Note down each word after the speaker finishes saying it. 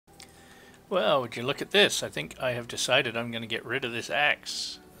Well, would you look at this? I think I have decided I'm going to get rid of this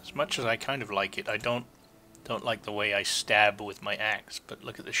axe. As much as I kind of like it, I don't like the way I stab with my axe. But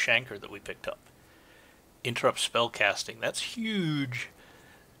look at the shanker that we picked up. Interrupt spell casting. That's huge.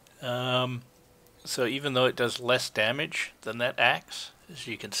 So even though it does less damage than that axe, as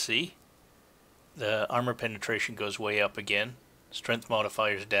you can see, the armor penetration goes way up again. Strength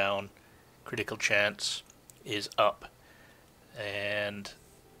modifier's down. Critical chance is up. And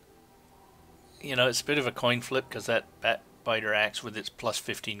you know, it's a bit of a coin flip because that Batbiter axe with its plus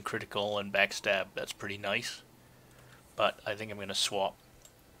 15 critical and backstab, that's pretty nice. But I think I'm going to swap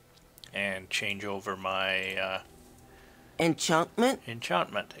and change over my... Enchantment?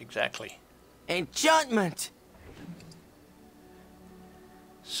 Enchantment, exactly. Enchantment!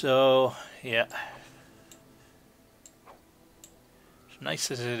 So, yeah. As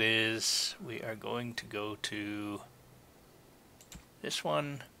nice as it is, we are going to go to this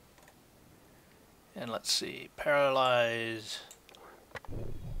one. And let's see, Paralyze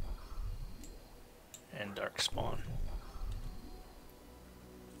and Darkspawn.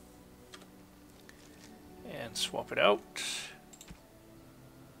 And swap it out.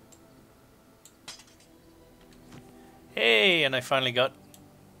 Hey, and I finally got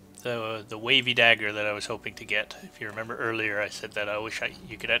the wavy dagger that I was hoping to get. If you remember earlier, I said that I wish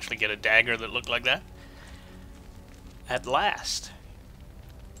you could actually get a dagger that looked like that. At last.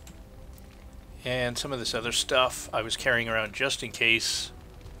 And some of this other stuff I was carrying around just in case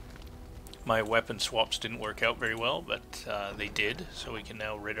my weapon swaps didn't work out very well, but they did, so we can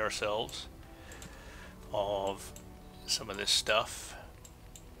now rid ourselves of some of this stuff.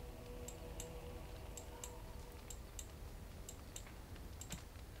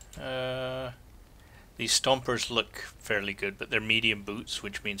 These stompers look fairly good, but they're medium boots,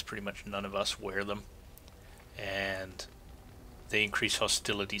 which means pretty much none of us wear them. And they increase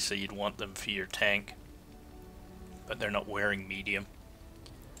hostility, so you'd want them for your tank, but they're not wearing medium.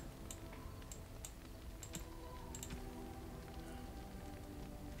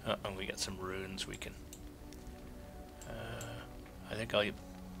 Uh-oh, we got some runes we can... I think I'll...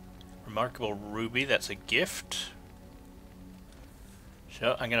 Remarkable Ruby, that's a gift.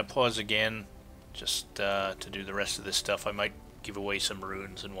 So I'm going to pause again, just to do the rest of this stuff. I might give away some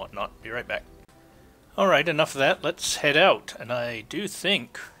runes and whatnot. Be right back. Alright, enough of that. Let's head out. And I do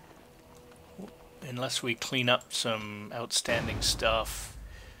think, unless we clean up some outstanding stuff,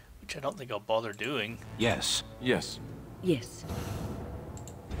 which I don't think I'll bother doing. Yes. Yes. Yes.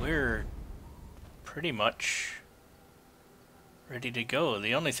 We're pretty much ready to go.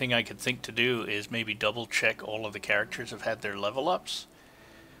 The only thing I could think to do is maybe double check all of the characters have had their level ups.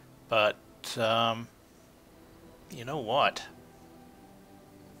 But, you know what?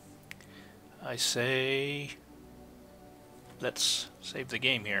 I say, let's save the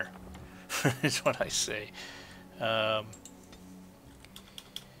game here, is what I say.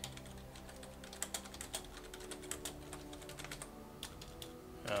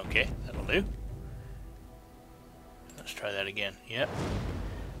 Okay, that'll do. Let's try that again. Yep.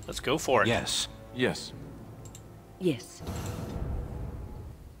 Let's go for it. Yes. Yes. Yes.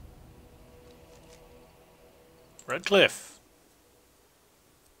 Redcliffe.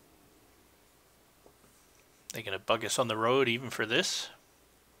 They gonna bug us on the road even for this?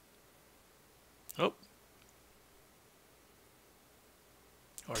 Oh.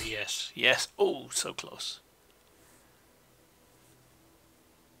 Or yes. Yes. Oh, so close.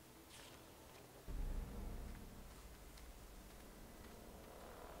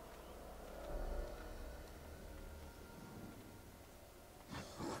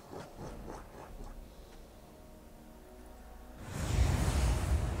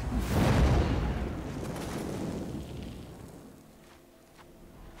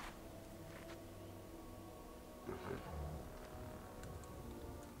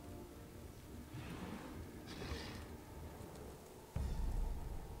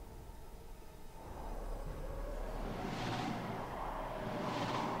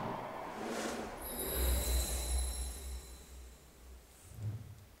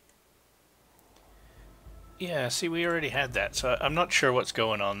 Yeah, see, we already had that, so I'm not sure what's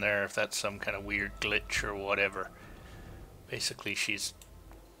going on there, if that's some kind of weird glitch or whatever. Basically, she's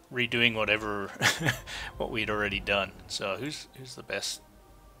redoing whatever, what we'd already done. So, who's the best?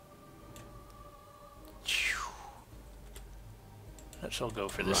 Let's all go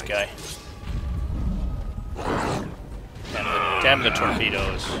for this guy. Damn the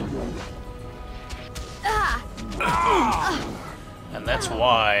torpedoes. And that's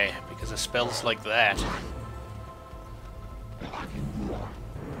why, because of spells like that.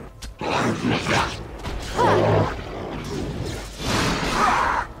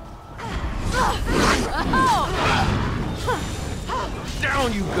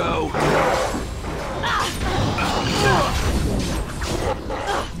 Down you go!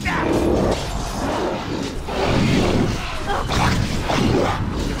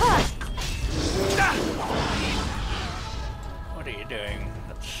 What are you doing?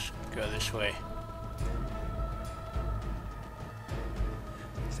 Let's go this way.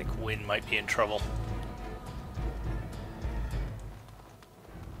 I think Wynn might be in trouble.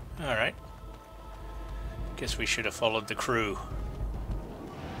 Alright. Guess we should have followed the crew.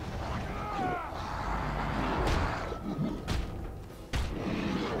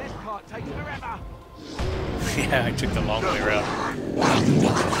 This part takes forever. Yeah, I took the long way around.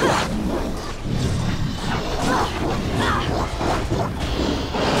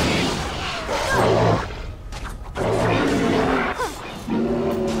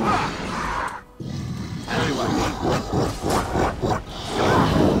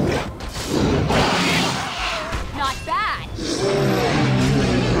 Not bad.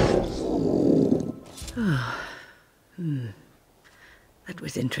 That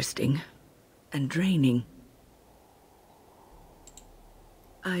was interesting and draining.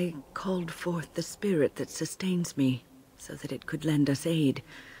 I called forth the spirit that sustains me so that it could lend us aid.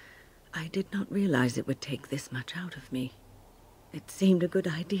 I did not realize it would take this much out of me. It seemed a good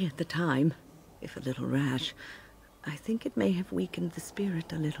idea at the time, if a little rash. I think it may have weakened the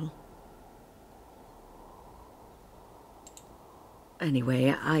spirit a little.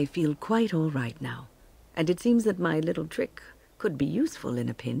 Anyway, I feel quite all right now, and it seems that my little trick could be useful in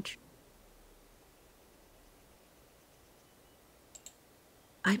a pinch.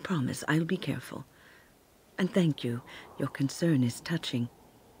 I promise I'll be careful. And thank you. Your concern is touching.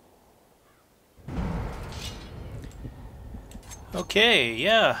 Okay,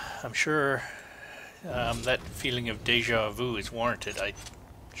 yeah, I'm sure that feeling of deja vu is warranted. I'm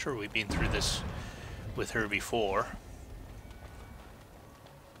sure we've been through this with her before.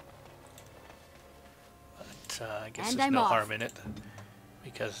 But I guess there's no harm in it.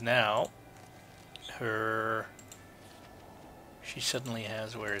 Because now, she suddenly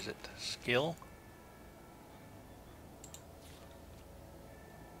has, where is it? Skill?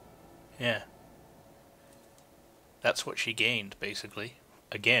 Yeah. That's what she gained, basically.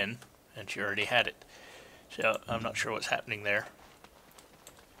 Again, and she already had it. So, I'm not sure what's happening there.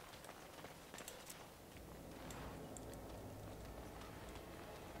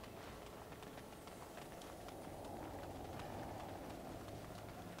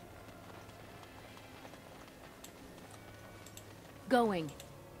 Going.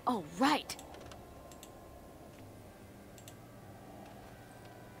 Oh, right.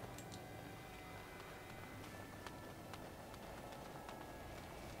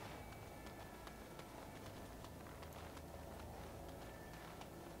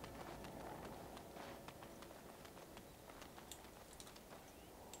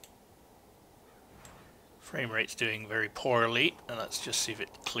 Frame rate's doing very poorly, and let's just see if it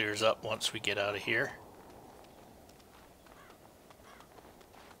clears up once we get out of here.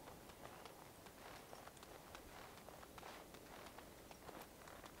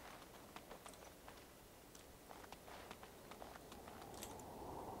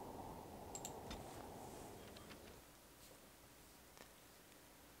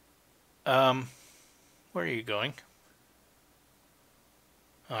 Where are you going?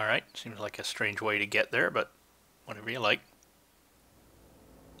 Alright, seems like a strange way to get there, but whatever you like.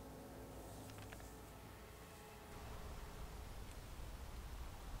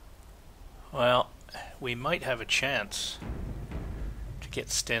 Well, we might have a chance to get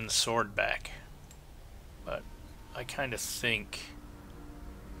Sten's sword back, but I kind of think...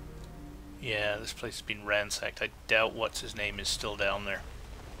 Yeah, this place has been ransacked. I doubt what's-his-name is still down there.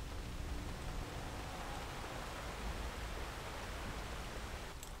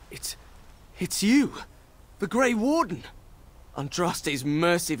 It's you! The Grey Warden! Andraste's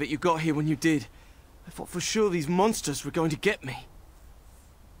mercy that you got here when you did. I thought for sure these monsters were going to get me.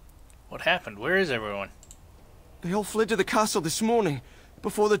 What happened? Where is everyone? They all fled to the castle this morning,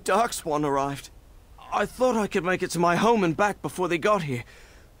 before the Darkspawn arrived. I thought I could make it to my home and back before they got here,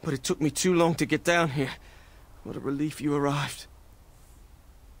 but it took me too long to get down here. What a relief you arrived.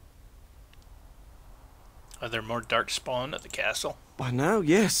 Are there more Darkspawn at the castle? By now,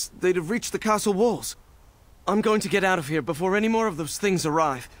 yes. They'd have reached the castle walls. I'm going to get out of here before any more of those things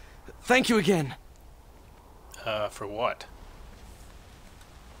arrive. Thank you again. For what?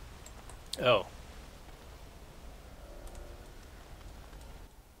 Oh.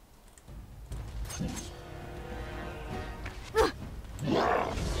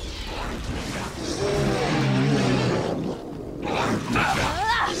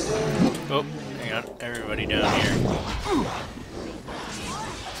 Oh, hang on. Everybody down here.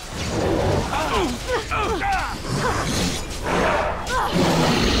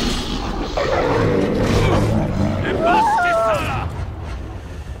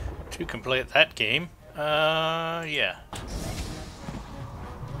 To complete that game, yeah.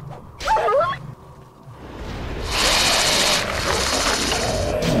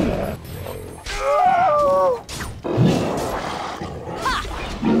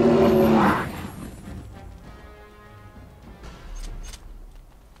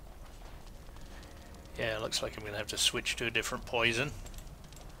 Yeah, looks like I'm gonna have to switch to a different poison.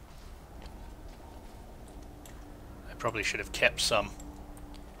 I probably should have kept some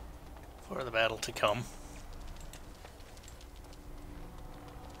for the battle to come.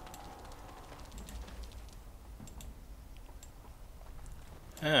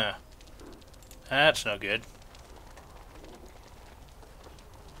 Ah, that's no good.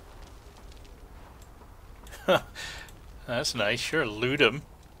 That's nice. Sure, loot him.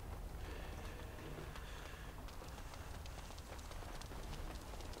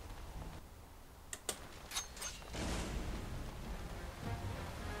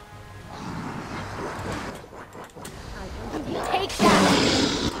 Take that!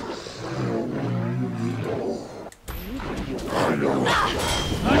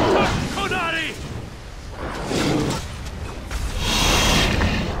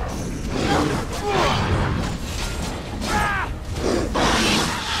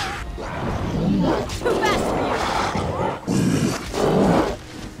 Too fast for you!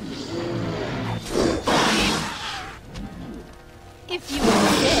 If you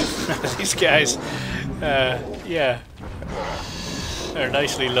insist. These guys, yeah, they're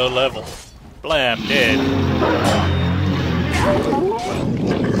nicely low level. Blam, dead.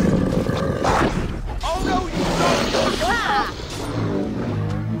 Oh no, you don't! Ah!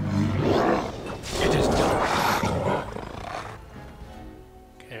 It is done.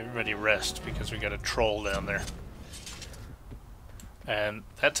 Okay, everybody rest because we got a troll down there. And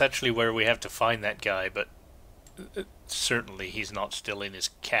that's actually where we have to find that guy, but certainly he's not still in his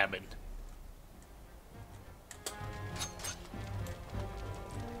cabin.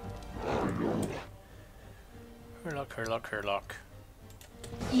 Herlock, Herlock, Herlock.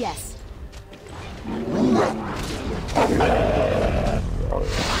 Yes.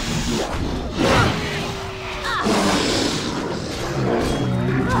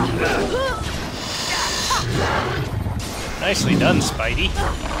 Nicely done, Spidey.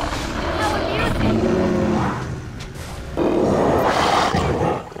 How amusing!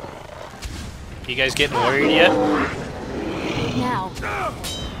 You guys getting worried yet? Now.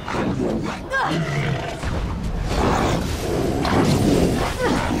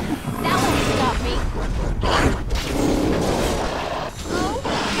 That won't stop me. Oh,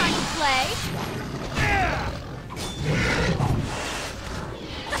 time to play.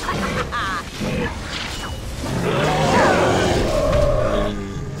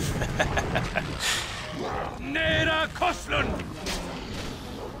 Nera Koslund!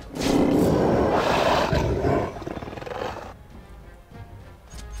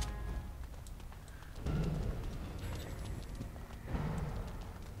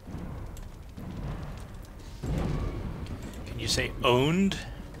 Can you say owned?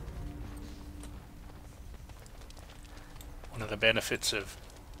 One of the benefits of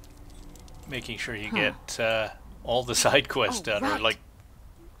making sure you get all the side quests done, or right. like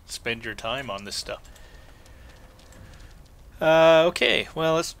spend your time on this stuff. Okay,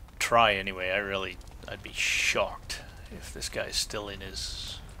 well, let's try anyway. I'd be shocked if this guy's still in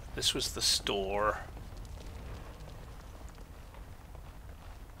his... This was the store.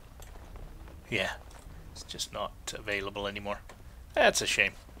 Yeah, it's just not available anymore. That's a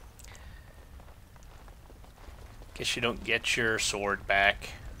shame. Guess you don't get your sword back.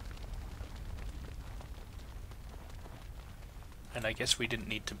 And I guess we didn't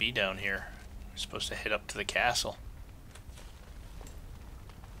need to be down here. We're supposed to head up to the castle.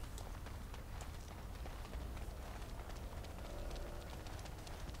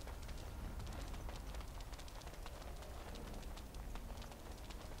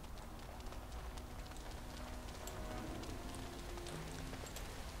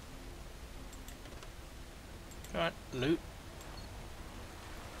 Alright, loot.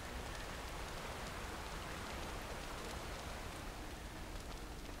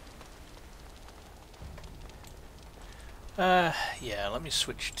 Yeah, let me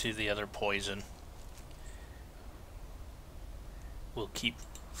switch to the other poison. We'll keep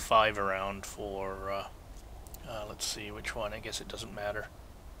 5 around for, let's see which one. I guess it doesn't matter.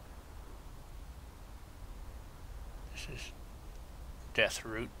 This is Death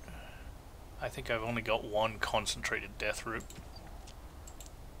Root. I think I've only got one concentrated Death Root.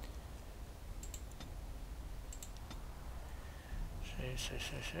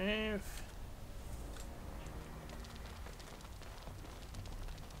 Save.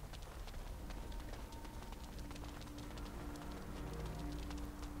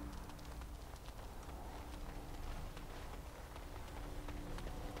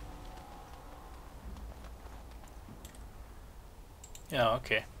 Oh,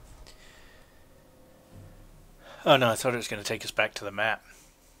 okay. Oh no, I thought it was going to take us back to the map.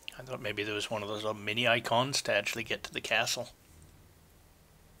 I thought maybe there was one of those little mini icons to actually get to the castle.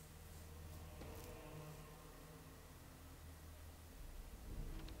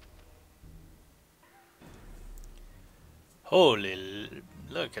 Holy,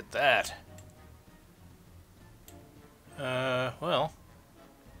 look at that. Well.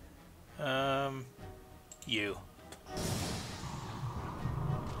 You.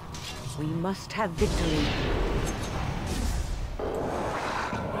 We must have victory.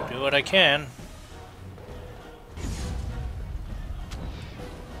 I'll do what I can.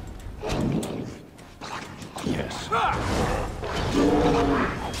 Yes.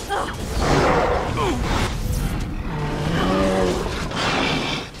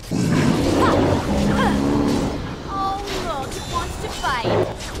 Oh, look, it wants to fight.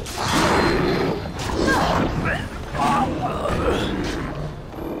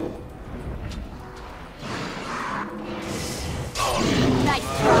 Nice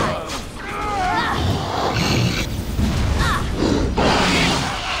try.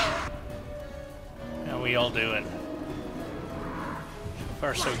 How we all doing? So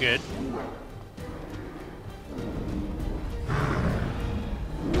far, so good.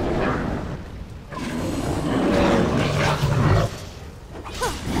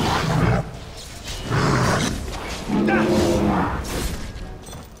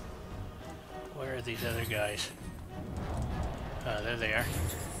 Where are these other guys? There they are.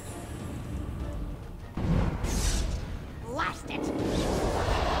 Blast it.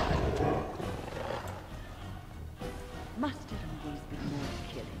 Must it always be more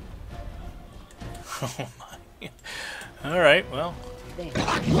killing? Oh my. Alright, well. There.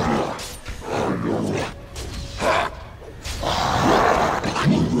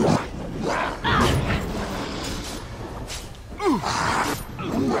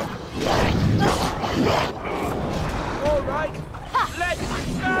 All right, let's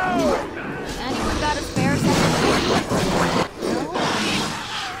go! Anyone got a spare second?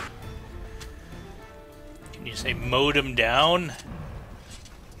 Can you say modem down?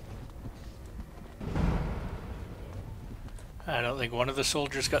 I don't think one of the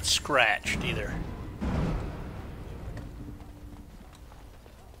soldiers got scratched either.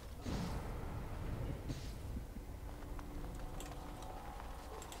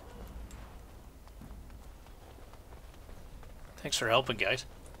 Thanks for helping, guys.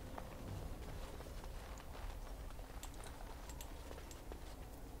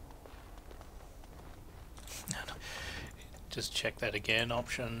 Just check that again.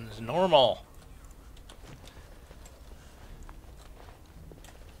 Options normal.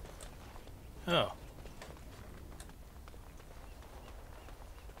 Oh.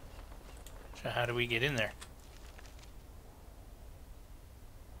 So how do we get in there?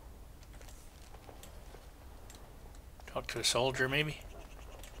 Talk to a soldier, maybe?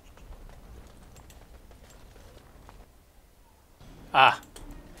 Ah.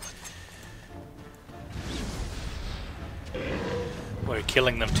 We're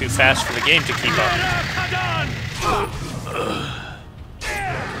killing them too fast for the game to keep up.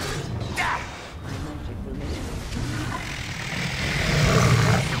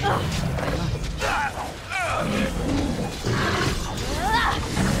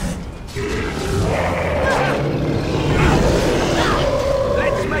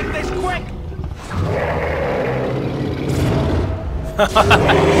 Let's make this quick!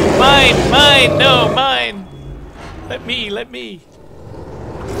 Mine! No, mine! Let me!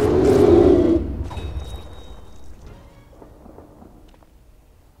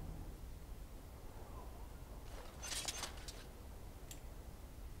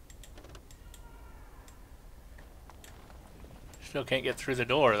 Still can't get through the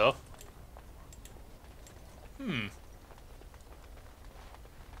door, though.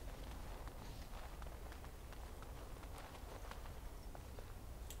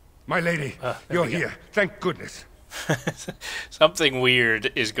 My lady, There you're we go. here. Thank goodness. Something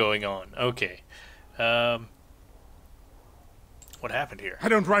weird is going on. Okay. What happened here? I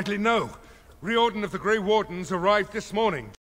don't rightly know. Riordan of the Grey Wardens arrived this morning.